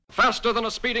Faster than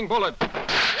a speeding bullet.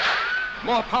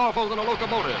 More powerful than a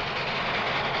locomotive.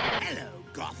 Hello,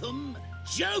 Gotham.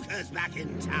 Joker's back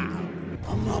in town.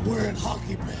 I'm not wearing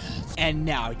hockey pads. And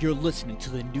now you're listening to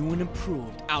the new and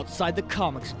improved Outside the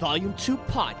Comics Volume 2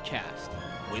 podcast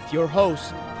with your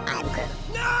host, I'm good.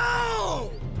 No!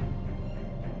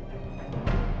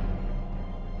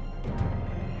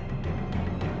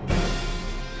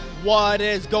 What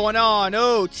is going on,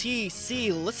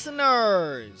 OTC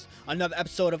listeners? Another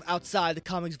episode of Outside the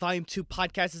Comics Volume 2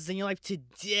 podcast is in your life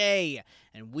today.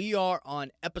 And we are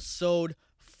on episode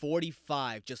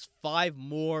 45. Just 5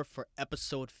 more for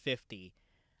episode 50.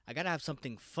 I gotta have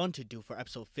something fun to do for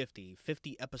episode 50.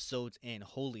 50 episodes in.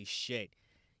 Holy shit.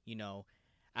 You know,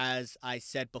 as I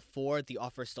said before, the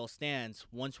offer still stands.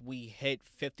 Once we hit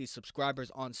 50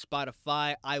 subscribers on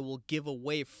Spotify, I will give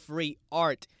away free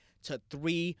art to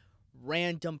 3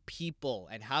 random people.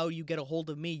 And how you get a hold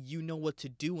of me, you know what to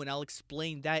do, and I'll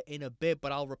explain that in a bit,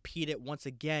 but I'll repeat it once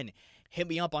again. Hit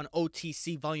me up on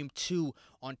OTC Volume 2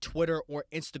 on Twitter or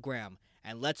Instagram,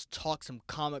 and let's talk some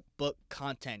comic book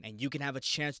content, and you can have a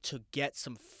chance to get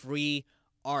some free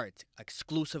art,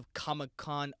 exclusive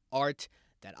Comic-Con art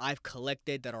that I've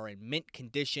collected that are in mint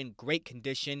condition, great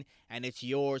condition, and it's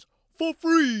yours for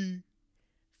free.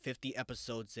 50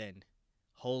 episodes in.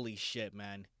 Holy shit,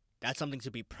 man. That's something to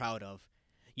be proud of.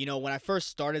 You know, when I first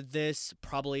started this,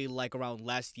 probably like around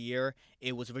last year,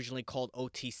 it was originally called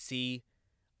OTC,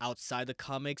 Outside the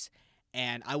Comics,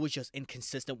 and I was just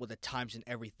inconsistent with the times and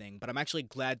everything. But I'm actually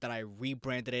glad that I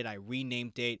rebranded it, I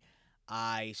renamed it,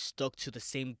 I stuck to the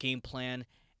same game plan,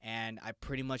 and I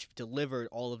pretty much delivered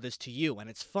all of this to you, and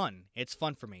it's fun. It's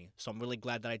fun for me, so I'm really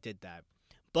glad that I did that.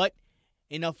 But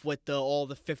enough with all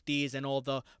the 50s and all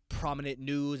the prominent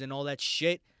news and all that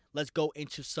shit. Let's go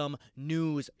into some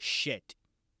news shit.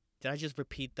 Did I just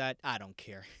repeat that? I don't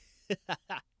care.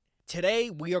 Today,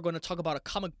 we are going to talk about a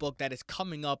comic book that is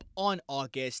coming up on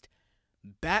August,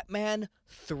 Batman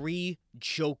 3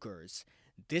 Jokers.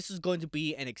 This is going to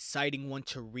be an exciting one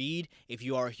to read if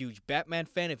you are a huge Batman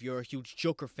fan, if you're a huge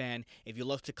Joker fan, if you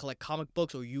love to collect comic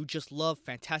books, or you just love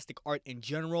fantastic art in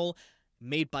general,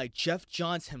 made by Jeff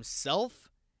Johns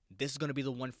himself. This is going to be the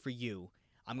one for you.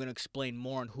 I'm going to explain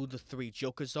more on who the 3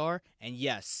 Jokers are, and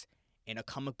yes, in a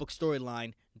comic book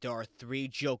storyline, there are 3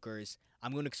 Jokers.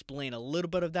 I'm going to explain a little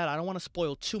bit of that. I don't want to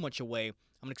spoil too much away. I'm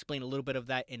going to explain a little bit of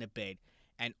that in a bit.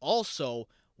 And also,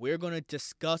 we're going to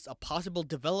discuss a possible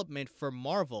development for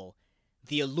Marvel,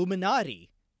 the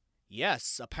Illuminati.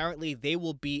 Yes, apparently they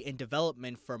will be in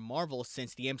development for Marvel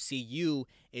since the MCU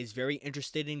is very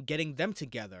interested in getting them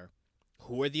together.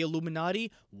 Who are the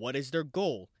Illuminati? What is their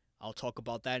goal? I'll talk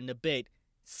about that in a bit.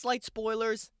 Slight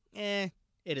spoilers? It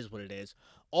is what it is.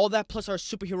 All that plus our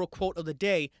superhero quote of the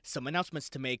day, some announcements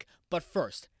to make. But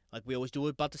first, like we always do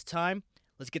about this time,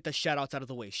 let's get the shout-outs out of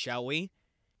the way, shall we?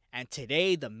 And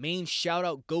today, the main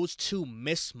shout-out goes to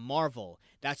Miss Marvel.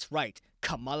 That's right,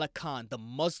 Kamala Khan, the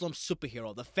Muslim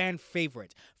superhero, the fan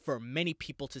favorite for many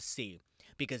people to see.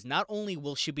 Because not only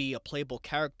will she be a playable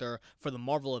character for the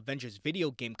Marvel Avengers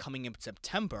video game coming in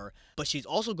September, but she's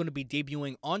also going to be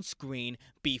debuting on screen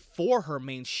before her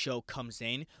main show comes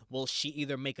in. Will she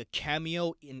either make a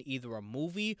cameo in either a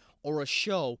movie or a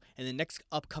show in the next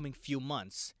upcoming few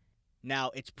months? Now,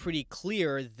 it's pretty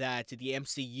clear that the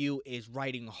MCU is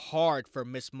writing hard for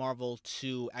Miss Marvel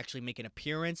to actually make an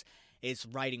appearance. Is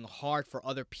writing hard for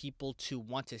other people to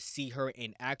want to see her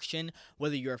in action.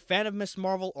 Whether you're a fan of Miss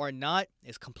Marvel or not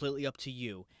is completely up to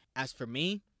you. As for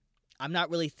me, I'm not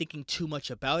really thinking too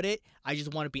much about it. I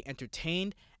just want to be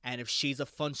entertained, and if she's a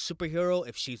fun superhero,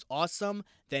 if she's awesome,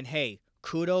 then hey,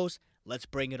 kudos, let's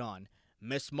bring it on.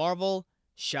 Miss Marvel,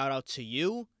 shout out to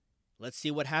you. Let's see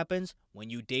what happens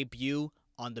when you debut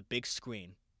on the big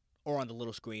screen, or on the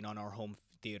little screen on our home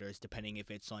theaters, depending if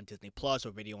it's on Disney Plus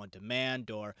or video on demand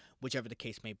or whichever the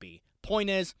case may be. Point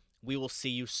is, we will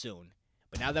see you soon.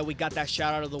 But now that we got that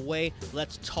shout out of the way,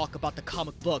 let's talk about the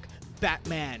comic book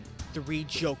Batman 3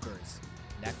 Jokers.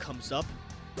 That comes up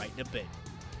right in a bit.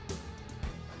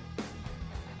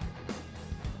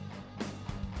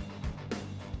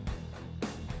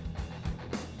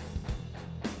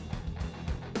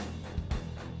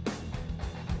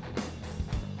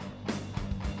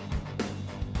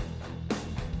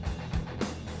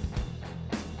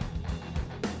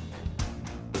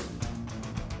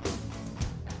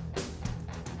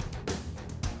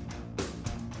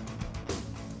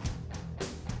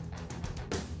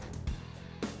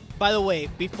 By the way,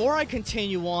 before I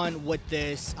continue on with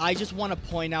this, I just want to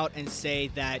point out and say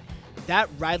that that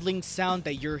rattling sound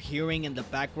that you're hearing in the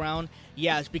background,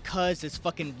 yeah, it's because it's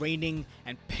fucking raining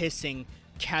and pissing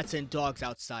cats and dogs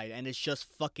outside, and it's just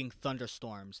fucking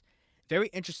thunderstorms. Very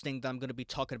interesting that I'm going to be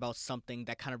talking about something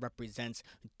that kind of represents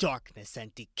darkness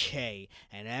and decay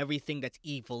and everything that's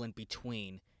evil in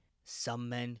between. Some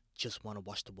men just want to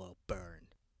watch the world burn.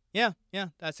 Yeah,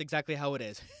 that's exactly how it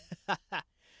is.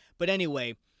 But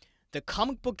anyway, the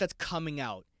comic book that's coming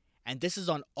out, and this is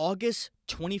on August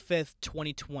 25th,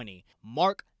 2020.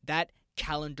 Mark that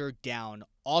calendar down,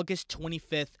 August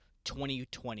 25th,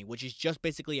 2020, which is just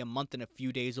basically a month and a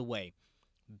few days away.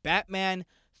 Batman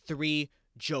 3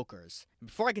 Jokers.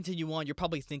 Before I continue on, you're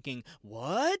probably thinking,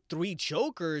 what? 3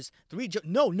 Jokers?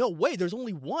 No way, there's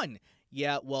only one.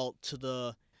 Yeah, well, to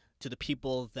the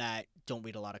people that don't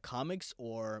read a lot of comics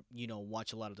or,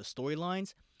 watch a lot of the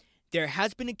storylines, there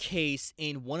has been a case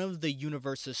in one of the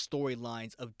universe's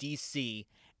storylines of DC,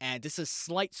 and this is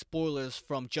slight spoilers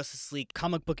from Justice League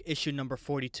comic book issue number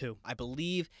 42. I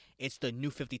believe it's the New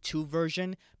 52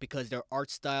 version because their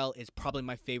art style is probably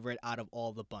my favorite out of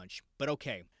all the bunch. But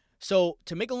okay, so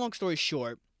to make a long story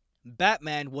short,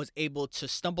 Batman was able to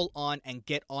stumble on and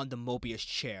get on the Mobius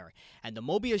chair. And the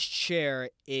Mobius chair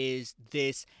is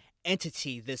this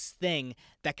entity, this thing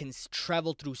that can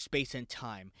travel through space and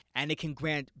time, and it can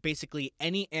grant basically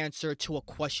any answer to a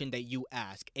question that you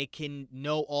ask. It can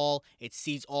know all, it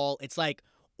sees all. It's like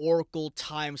Oracle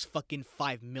times fucking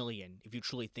 5 million if you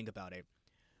truly think about it.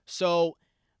 So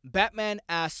Batman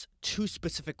asks 2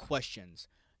 specific questions.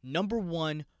 Number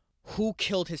 1, who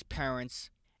killed his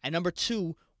parents? And number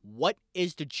 2, what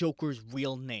is the Joker's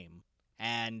real name?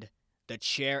 And the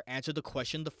chair answered the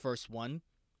question, the first one.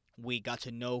 We got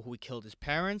to know who killed his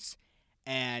parents,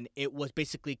 and it was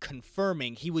basically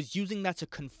confirming. He was using that to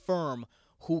confirm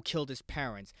who killed his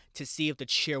parents to see if the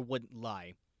chair wouldn't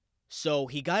lie. So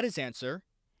he got his answer,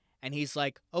 and he's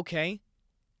like, okay,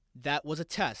 that was a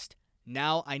test.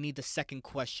 Now I need the second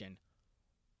question.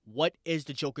 What is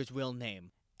the Joker's real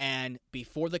name? And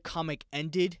before the comic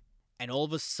ended, and all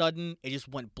of a sudden, it just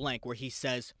went blank where he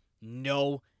says,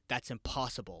 no, that's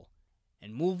impossible.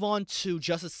 And move on to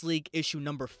Justice League issue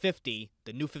number 50,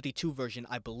 the New 52 version,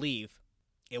 I believe.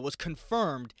 It was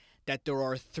confirmed that there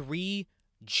are 3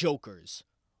 Jokers,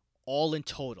 all in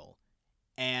total.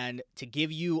 And to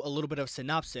give you a little bit of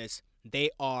synopsis, they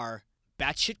are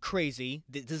batshit crazy.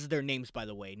 This is their names, by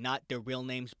the way, not their real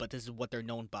names, but this is what they're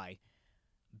known by.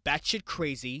 Batshit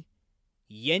crazy,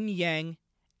 yin yang,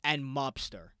 and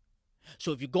mobster.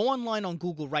 So if you go online on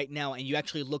Google right now and you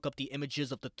actually look up the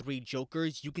images of the 3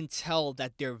 Jokers, you can tell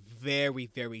that they're very,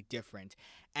 very different.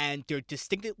 And they're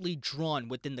distinctly drawn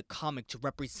within the comic to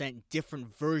represent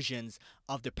different versions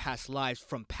of their past lives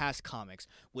from past comics,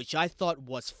 which I thought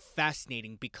was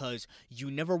fascinating because you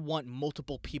never want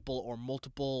multiple people or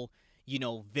multiple,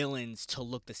 villains to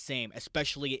look the same,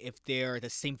 especially if they're the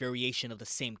same variation of the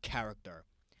same character.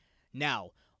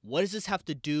 Now, what does this have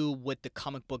to do with the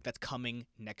comic book that's coming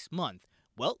next month?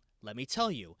 Well, let me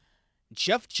tell you.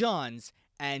 Jeff Johns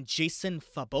and Jason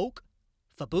Fabok?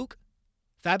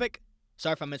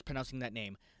 Sorry if I'm mispronouncing that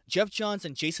name. Jeff Johns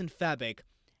and Jason Fabok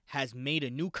has made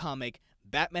a new comic,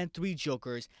 Batman 3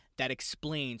 Jokers, that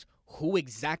explains who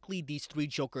exactly these 3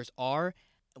 Jokers are,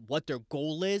 what their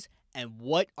goal is, and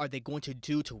what are they going to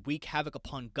do to wreak havoc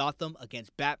upon Gotham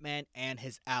against Batman and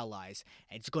his allies.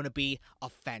 And it's going to be a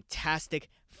fantastic,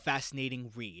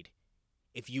 fascinating read.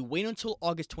 If you wait until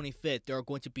August 25th, there are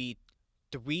going to be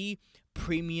 3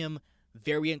 premium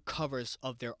variant covers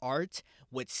of their art,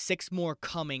 with 6 more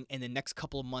coming in the next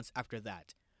couple of months after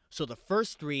that. So the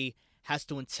first 3 has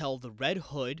to entail the Red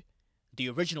Hood, the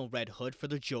original Red Hood for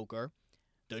the Joker,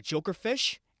 the Joker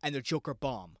Fish, and the Joker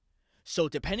Bomb. So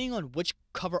depending on which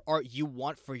cover art you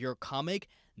want for your comic,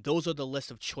 those are the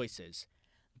list of choices.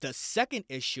 The second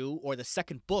issue, or the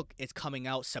second book, is coming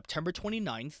out September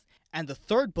 29th, and the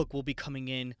third book will be coming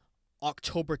in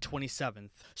October 27th.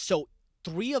 So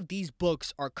 3 of these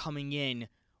books are coming in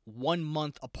 1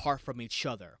 month apart from each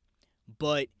other.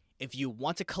 But if you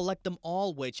want to collect them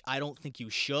all, which I don't think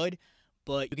you should,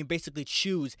 but you can basically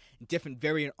choose different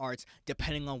variant arts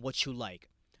depending on what you like.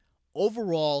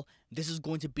 Overall, this is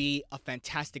going to be a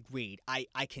fantastic read. I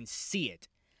can see it.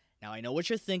 Now, I know what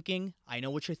you're thinking.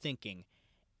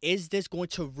 Is this going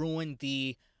to ruin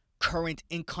the current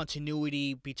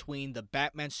incontinuity between the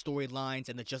Batman storylines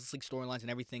and the Justice League storylines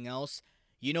and everything else?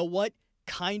 You know what?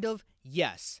 Kind of,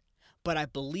 yes. But I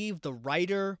believe the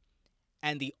writer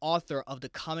and the author of the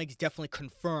comics definitely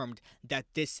confirmed that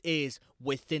this is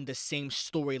within the same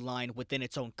storyline within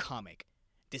its own comic.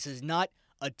 This is not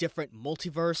a different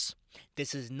multiverse.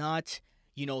 This is not,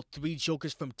 3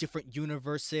 Jokers from different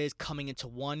universes coming into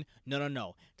one.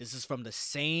 No. This is from the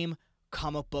same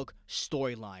comic book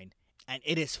storyline. And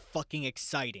it is fucking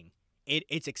exciting.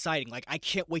 It's exciting. Like, I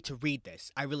can't wait to read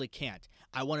this. I really can't.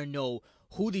 I want to know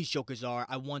who these Jokers are.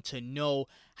 I want to know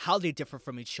how they differ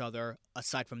from each other,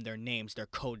 aside from their names, their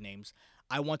code names.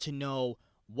 I want to know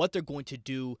what they're going to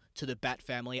do to the Bat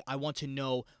family. I want to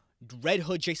know Red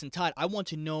Hood Jason Todd. I want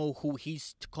to know who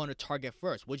he's going to target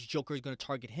first. Which Joker is going to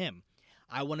target him?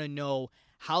 I want to know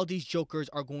how these Jokers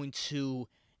are going to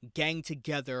gang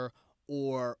together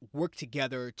or work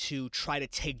together to try to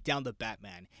take down the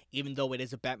Batman, even though it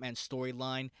is a Batman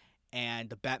storyline and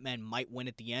the Batman might win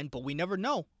at the end, but we never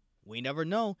know. We never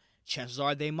know. Chances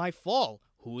are they might fall.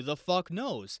 Who the fuck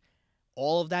knows?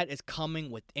 All of that is coming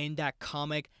within that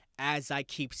comic, as I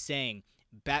keep saying.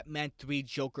 Batman 3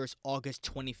 Jokers, August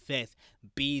 25th.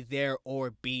 Be there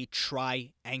or be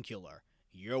triangular.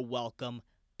 You're welcome,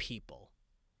 people.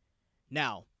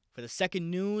 Now, for the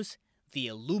second news, the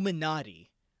Illuminati.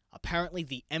 Apparently,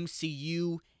 the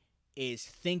MCU is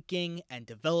thinking and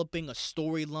developing a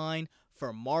storyline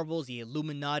for Marvel's The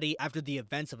Illuminati after the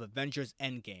events of Avengers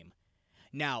Endgame.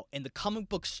 Now, in the comic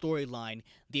book storyline,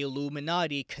 the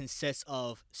Illuminati consists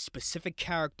of specific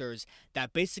characters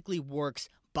that basically works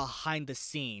behind the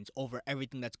scenes over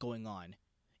everything that's going on.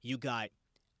 You got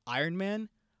Iron Man,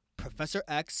 Professor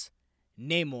X,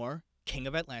 Namor, King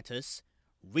of Atlantis,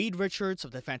 Reed Richards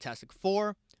of the Fantastic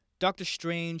Four, Doctor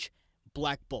Strange,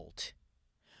 Black Bolt.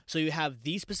 So you have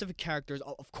these specific characters.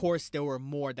 Of course, there were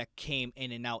more that came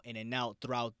in and out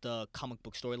throughout the comic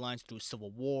book storylines, through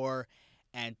Civil War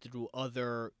and through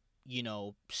other,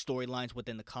 storylines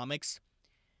within the comics.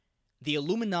 The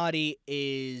Illuminati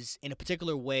is, in a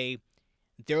particular way,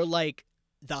 they're like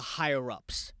the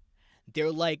higher-ups.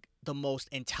 They're like the most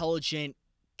intelligent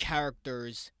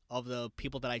characters of the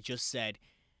people that I just said.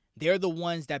 They're the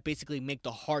ones that basically make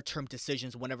the hard-term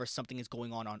decisions whenever something is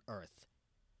going on Earth.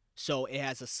 So it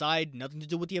has a side, nothing to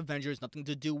do with the Avengers, nothing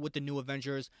to do with the new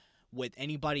Avengers, with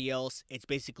anybody else. It's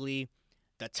basically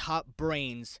the top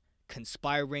brains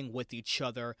conspiring with each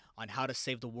other on how to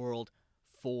save the world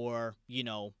for,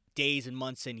 days and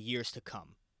months and years to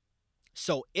come.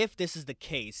 So if this is the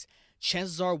case,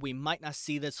 chances are we might not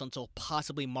see this until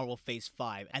possibly Marvel Phase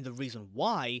 5. And the reason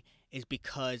why is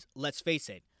because, let's face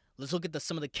it, let's look at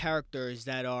some of the characters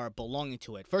that are belonging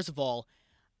to it. First of all,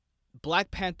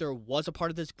 Black Panther was a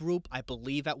part of this group, I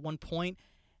believe, at one point.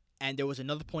 And there was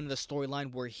another point in the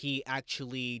storyline where he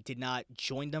actually did not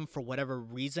join them for whatever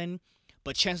reason.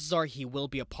 But chances are he will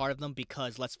be a part of them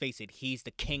because, let's face it, he's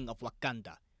the king of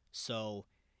Wakanda. So,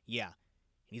 yeah.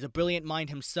 He's a brilliant mind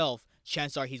himself.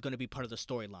 Chances are he's going to be part of the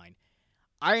storyline.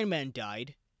 Iron Man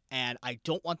died, and I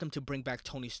don't want them to bring back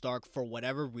Tony Stark for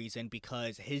whatever reason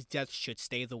because his death should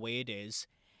stay the way it is.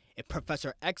 If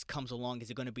Professor X comes along, is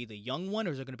it going to be the young one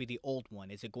or is it going to be the old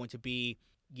one? Is it going to be,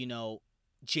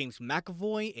 James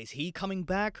McAvoy? Is he coming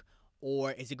back?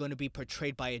 Or is it going to be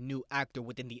portrayed by a new actor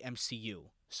within the MCU?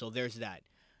 So there's that.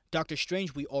 Doctor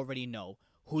Strange, we already know.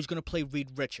 Who's going to play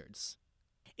Reed Richards?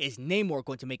 Is Namor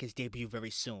going to make his debut very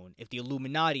soon, if the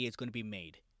Illuminati is going to be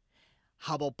made?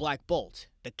 How about Black Bolt,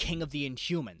 the king of the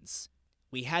Inhumans?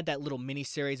 We had that little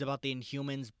mini-series about the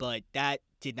Inhumans, but that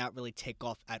did not really take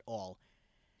off at all.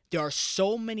 There are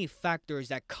so many factors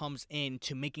that comes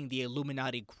into making the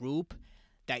Illuminati group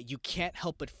that you can't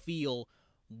help but feel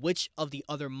which of the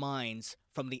other minds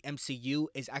from the MCU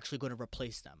is actually going to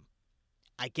replace them.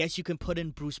 I guess you can put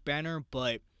in Bruce Banner,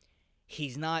 but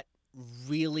he's not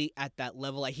really at that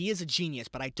level. Like, he is a genius,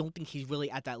 but I don't think he's really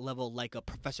at that level like a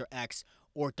Professor X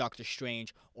or Doctor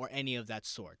Strange or any of that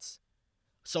sorts.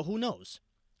 So who knows?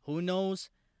 Who knows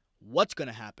what's going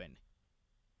to happen?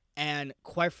 And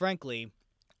quite frankly,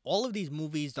 all of these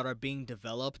movies that are being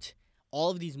developed,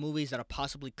 all of these movies that are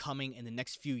possibly coming in the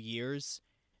next few years,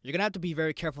 you're going to have to be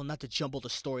very careful not to jumble the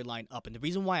storyline up. And the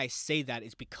reason why I say that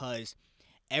is because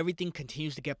everything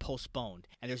continues to get postponed,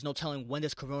 and there's no telling when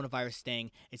this coronavirus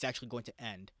thing is actually going to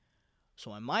end.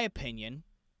 So in my opinion,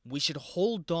 we should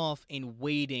hold off in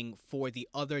waiting for the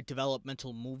other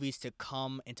developmental movies to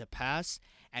come into pass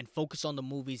and focus on the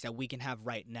movies that we can have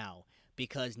right now,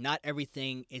 because not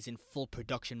everything is in full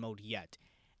production mode yet.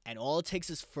 And all it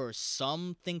takes is for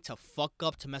something to fuck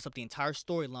up to mess up the entire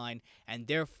storyline, and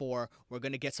therefore we're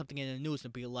going to get something in the news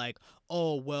and be like,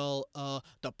 oh, well,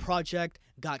 the project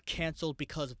got canceled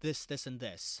because of this, this, and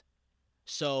this.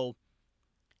 So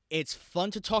it's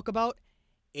fun to talk about,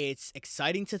 it's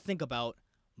exciting to think about,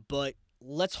 but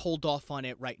let's hold off on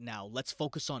it right now. Let's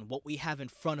focus on what we have in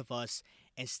front of us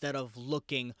instead of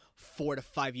looking 4 to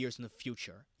 5 years in the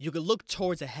future. You could look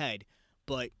towards ahead,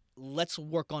 but let's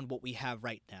work on what we have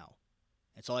right now.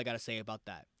 That's all I got to say about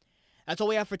that. That's all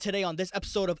we have for today on this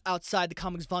episode of Outside the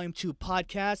Comics Volume 2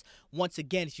 podcast. Once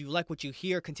again, if you like what you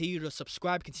hear, continue to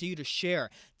subscribe, continue to share.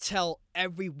 Tell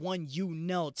everyone you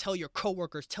know. Tell your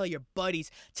coworkers, tell your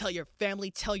buddies, tell your family,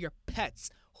 tell your pets.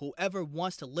 Whoever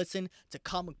wants to listen to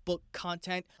comic book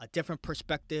content, a different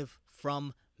perspective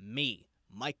from me,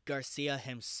 Mike Garcia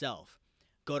himself.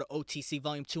 Go to OTC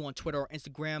Volume 2 on Twitter or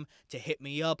Instagram to hit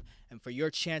me up. And for your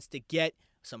chance to get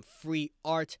some free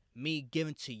art, me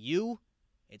given to you,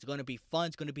 it's going to be fun.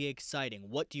 It's going to be exciting.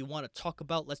 What do you want to talk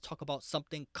about? Let's talk about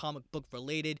something comic book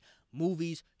related.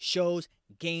 Movies, shows,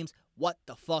 games, what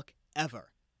the fuck ever.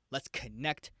 Let's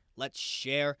connect. Let's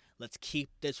share. Let's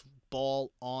keep this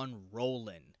ball on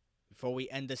rolling. Before we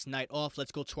end this night off,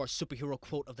 let's go to our superhero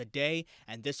quote of the day.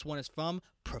 And this one is from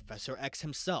Professor X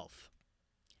himself.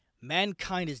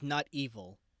 Mankind is not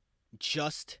evil,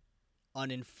 just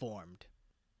uninformed.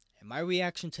 And my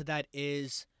reaction to that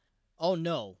is, oh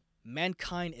no.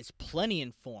 Mankind is plenty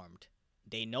informed.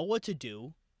 They know what to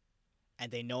do,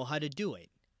 and they know how to do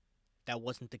it. If that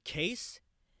wasn't the case,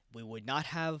 we would not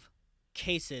have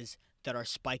cases that are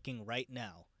spiking right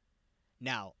now.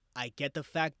 Now, I get the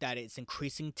fact that it's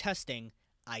increasing testing.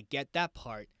 I get that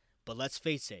part. But let's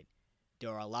face it, there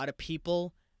are a lot of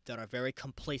people that are very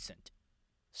complacent.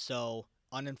 So,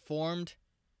 uninformed,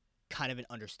 kind of an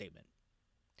understatement.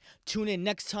 Tune in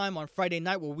next time on Friday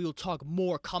night where we will talk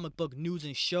more comic book news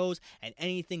and shows and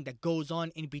anything that goes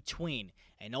on in between.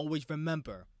 And always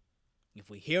remember, if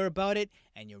we hear about it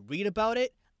and you read about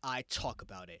it, I talk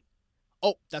about it.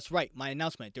 Oh, that's right, my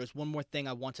announcement. There's one more thing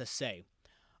I want to say.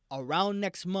 Around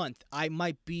next month, I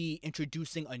might be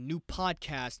introducing a new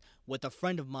podcast with a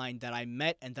friend of mine that I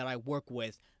met and that I work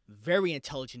with. Very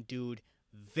intelligent dude.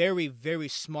 Very, very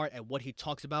smart at what he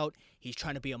talks about. He's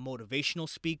trying to be a motivational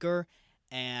speaker.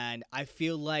 And I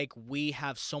feel like we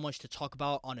have so much to talk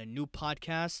about on a new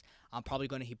podcast. I'm probably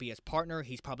going to be his partner.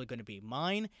 He's probably going to be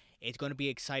mine. It's going to be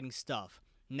exciting stuff.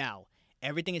 Now,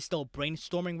 everything is still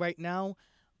brainstorming right now.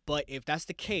 But if that's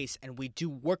the case and we do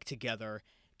work together,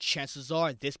 chances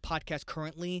are this podcast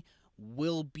currently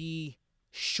will be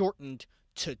shortened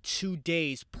to 2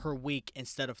 days per week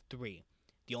instead of 3.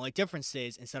 The only difference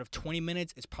is instead of 20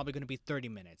 minutes, it's probably going to be 30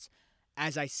 minutes.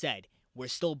 As I said, we're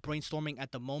still brainstorming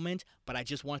at the moment, but I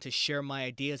just wanted to share my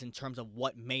ideas in terms of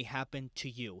what may happen to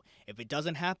you. If it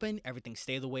doesn't happen, everything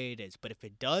stay the way it is. But if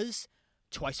it does,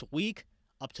 twice a week,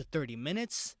 up to 30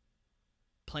 minutes,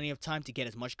 plenty of time to get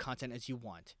as much content as you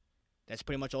want. That's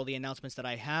pretty much all the announcements that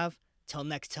I have. Till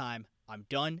next time, I'm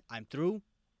done. I'm through.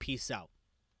 Peace out.